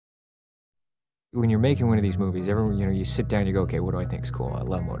When you're making one of these movies, everyone, you sit down, you go, okay, what do I think is cool? I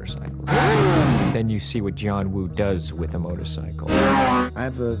love motorcycles. Then you see what John Woo does with a motorcycle. I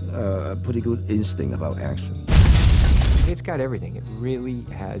have a pretty good instinct about action. It's got everything. It really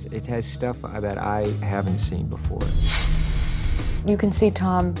has. It has stuff that I haven't seen before. You can see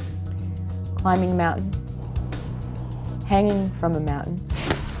Tom climbing a mountain, hanging from a mountain.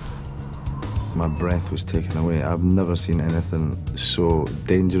 My breath was taken away. I've never seen anything so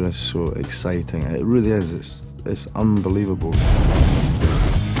dangerous, so exciting. It really is. It's unbelievable.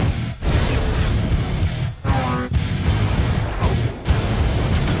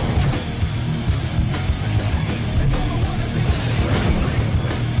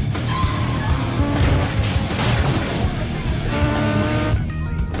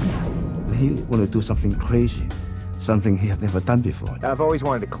 He wanted to do something crazy. Something he had never done before. I've always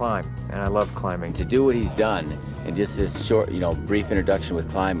wanted to climb, and I love climbing. To do what he's done, and just this short, brief introduction with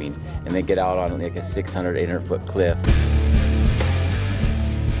climbing, and then get out on like a 600, 800-foot cliff.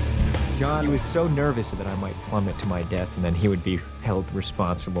 John, he was so nervous that I might plummet to my death, and then he would be held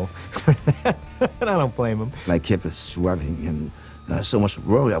responsible for that. And I don't blame him. I kept sweating and so much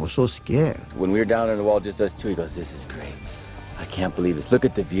worry. I was so scared. When we were down on the wall, just us two, he goes, "This is great. I can't believe this. Look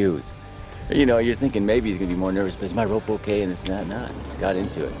at the views." You're thinking maybe he's going to be more nervous, but is my rope okay? And it's not. He's got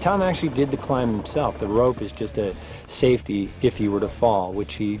into it. Tom actually did the climb himself. The rope is just a safety if he were to fall,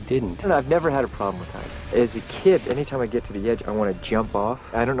 which he didn't. And I've never had a problem with heights. As a kid, anytime I get to the edge, I want to jump off.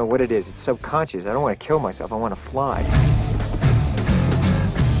 I don't know what it is. It's subconscious. I don't want to kill myself. I want to fly.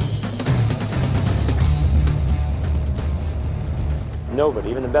 Nobody,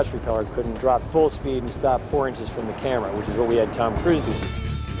 even the best repeller, couldn't drop full speed and stop 4 inches from the camera, which is what we had Tom Cruise do.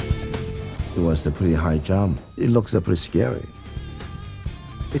 It was a pretty high jump. It looks pretty scary.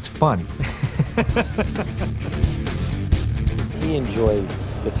 It's fun. He enjoys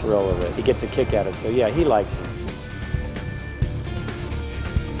the thrill of it. He gets a kick out of it, so yeah, he likes it.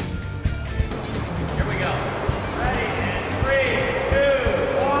 Here we go. Ready, and 3, 2,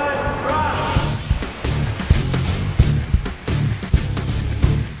 1, drop!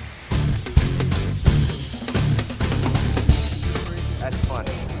 That's fun.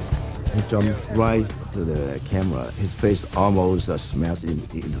 He jumped right to the camera. His face almost smashed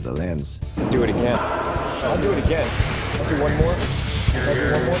into the lens. Do it again. I'll do it again. I'll do one more. I'll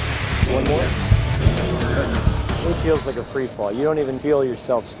do one more. One more. It feels like a free fall. You don't even feel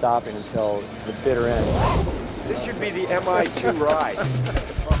yourself stopping until the bitter end. This should be the MI-2 ride.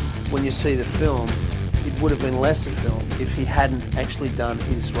 When you see the film, it would have been less a film if he hadn't actually done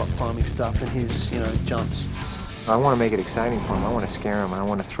his rock climbing stuff and his, jumps. I want to make it exciting for him. I want to scare him. I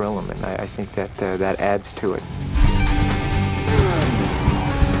want to thrill him, and I think that that adds to it.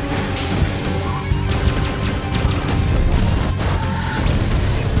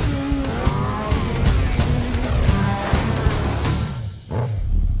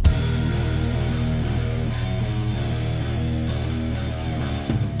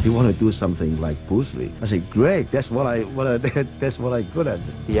 He wanted to do something like Bruce Lee. I said, great, that's what I'm good at.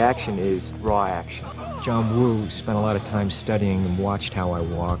 The action is raw action. John Woo spent a lot of time studying and watched how I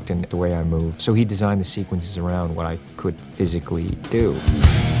walked and the way I moved. So he designed the sequences around what I could physically do.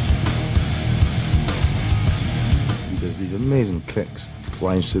 He does these amazing kicks.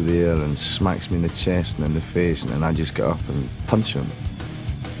 Flies through the air and smacks me in the chest and in the face, and then I just get up and punch him.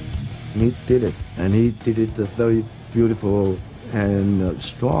 He did it, and he did it very beautiful and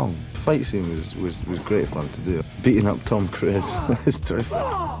strong. The fight scene was great fun to do. Beating up Tom Cruise is terrific.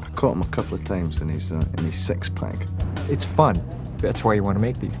 I caught him a couple of times in his six-pack. It's fun. That's why you want to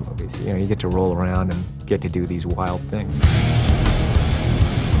make these movies. You get to roll around and get to do these wild things.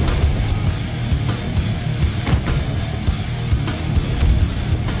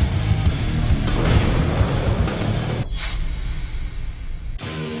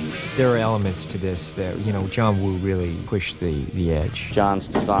 There are elements to this that, John Woo really pushed the edge. John's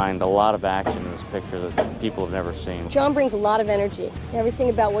designed a lot of action in this picture that people have never seen. John brings a lot of energy. Everything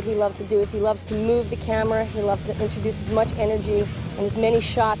about what he loves to do is he loves to move the camera, he loves to introduce as much energy and as many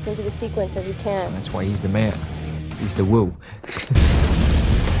shots into the sequence as he can. That's why he's the man. He's the Woo.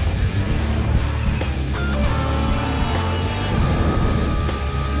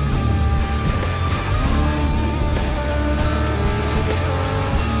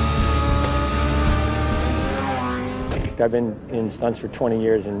 I've been in stunts for 20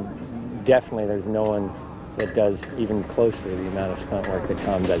 years, and definitely there's no one that does even close to the amount of stunt work that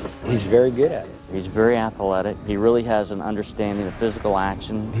Tom does. He's very good at it. He's very athletic. He really has an understanding of physical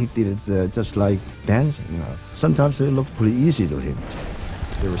action. He did it just like dancing, Sometimes it looked pretty easy to him.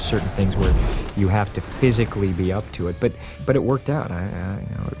 There were certain things where you have to physically be up to it, but it worked out.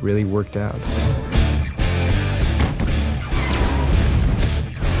 It really worked out.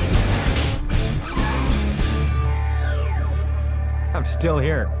 I'm still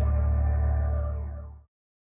here.